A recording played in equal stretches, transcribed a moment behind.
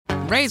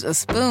Raise a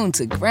spoon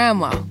to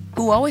Grandma,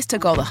 who always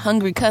took all the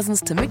hungry cousins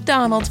to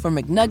McDonald's for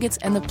McNuggets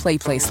and the Play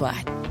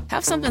Slide.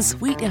 Have something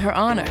sweet in her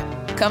honor.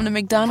 Come to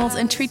McDonald's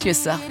and treat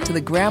yourself to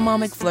the Grandma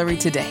McFlurry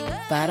today.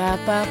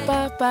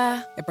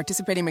 Ba-da-ba-ba-ba. At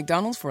participating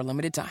McDonald's for a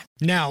limited time.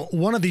 Now,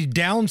 one of the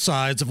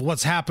downsides of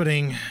what's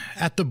happening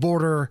at the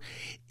border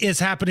is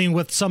happening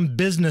with some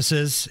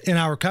businesses in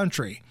our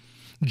country.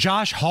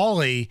 Josh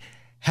Hawley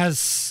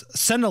has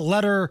sent a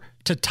letter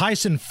to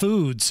Tyson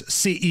Foods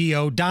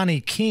CEO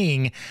Donnie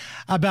King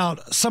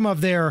about some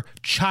of their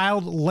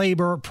child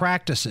labor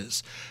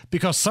practices,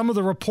 because some of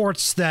the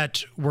reports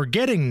that we're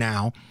getting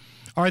now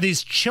are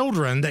these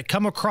children that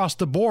come across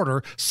the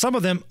border, some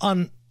of them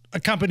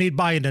unaccompanied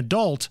by an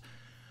adult,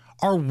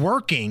 are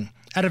working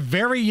at a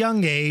very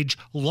young age,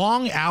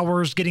 long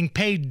hours, getting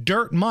paid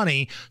dirt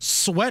money,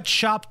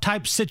 sweatshop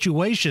type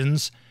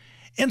situations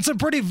in some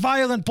pretty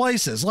violent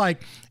places.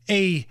 Like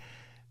a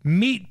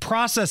meat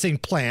processing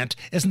plant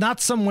is not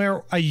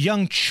somewhere a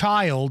young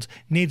child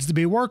needs to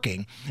be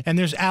working. And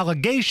there's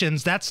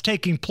allegations that's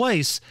taking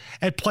place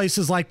at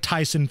places like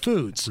Tyson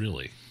Foods.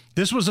 Really?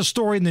 This was a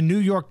story in the New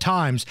York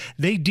Times.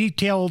 They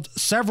detailed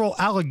several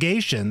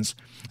allegations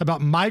about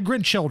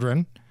migrant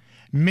children,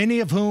 many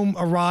of whom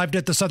arrived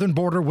at the southern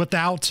border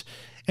without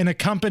an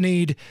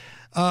accompanied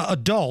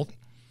adult,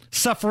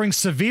 suffering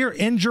severe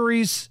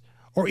injuries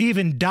or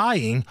even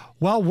dying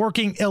while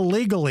working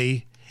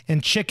illegally in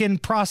chicken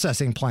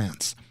processing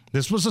plants.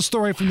 This was a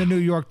story from the New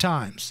York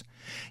Times.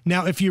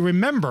 Now, if you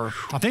remember,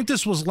 I think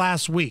this was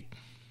last week,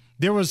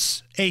 there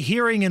was a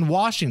hearing in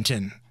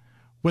Washington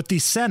with the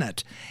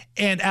Senate,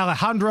 and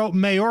Alejandro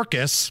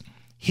Mayorkas,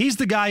 he's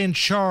the guy in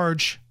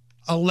charge,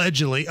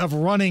 allegedly, of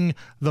running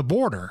the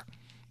border,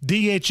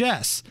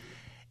 DHS.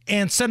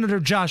 And Senator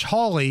Josh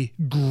Hawley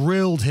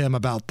grilled him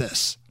about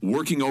this.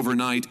 Working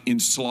overnight in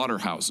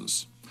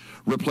slaughterhouses,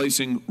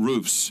 replacing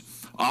roofs,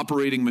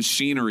 operating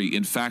machinery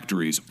in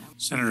factories.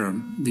 Senator,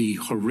 the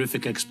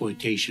horrific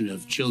exploitation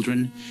of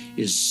children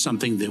is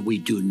something that we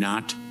do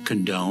not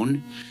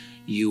condone.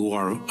 You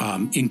are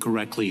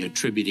incorrectly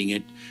attributing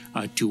it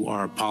to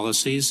our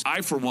policies. I,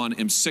 for one,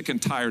 am sick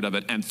and tired of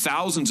it, and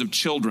thousands of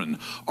children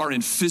are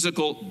in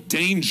physical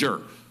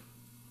danger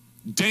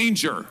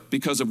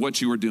because of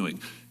what you are doing.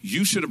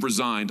 You should have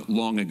resigned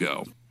long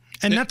ago.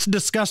 And that's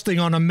disgusting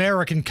on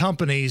American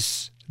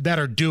companies that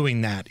are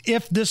doing that.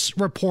 If this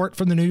report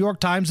from the New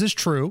York Times is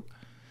true,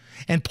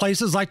 and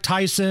places like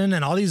Tyson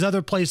and all these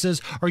other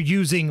places are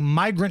using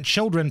migrant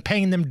children,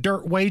 paying them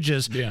dirt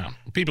wages. Yeah,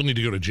 people need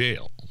to go to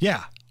jail.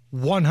 Yeah,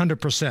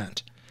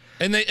 100%.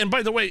 And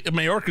by the way,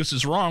 Mayorkas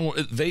is wrong.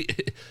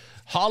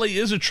 Hawley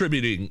is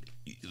attributing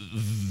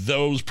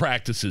those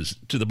practices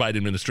to the Biden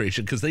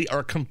administration because they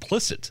are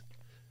complicit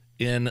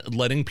in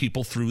letting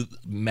people through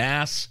en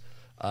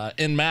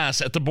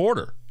masse at the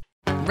border.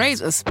 Raise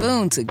a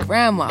spoon to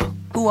Grandma,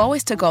 who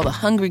always took all the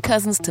hungry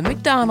cousins to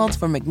McDonald's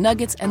for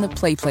McNuggets and the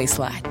Play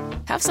Slide.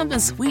 Have something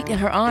sweet in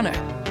her honor.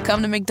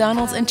 Come to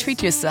McDonald's and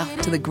treat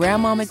yourself to the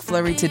Grandma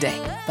McFlurry today.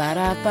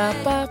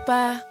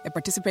 Ba-da-ba-ba-ba. At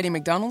participating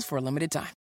McDonald's for a limited time.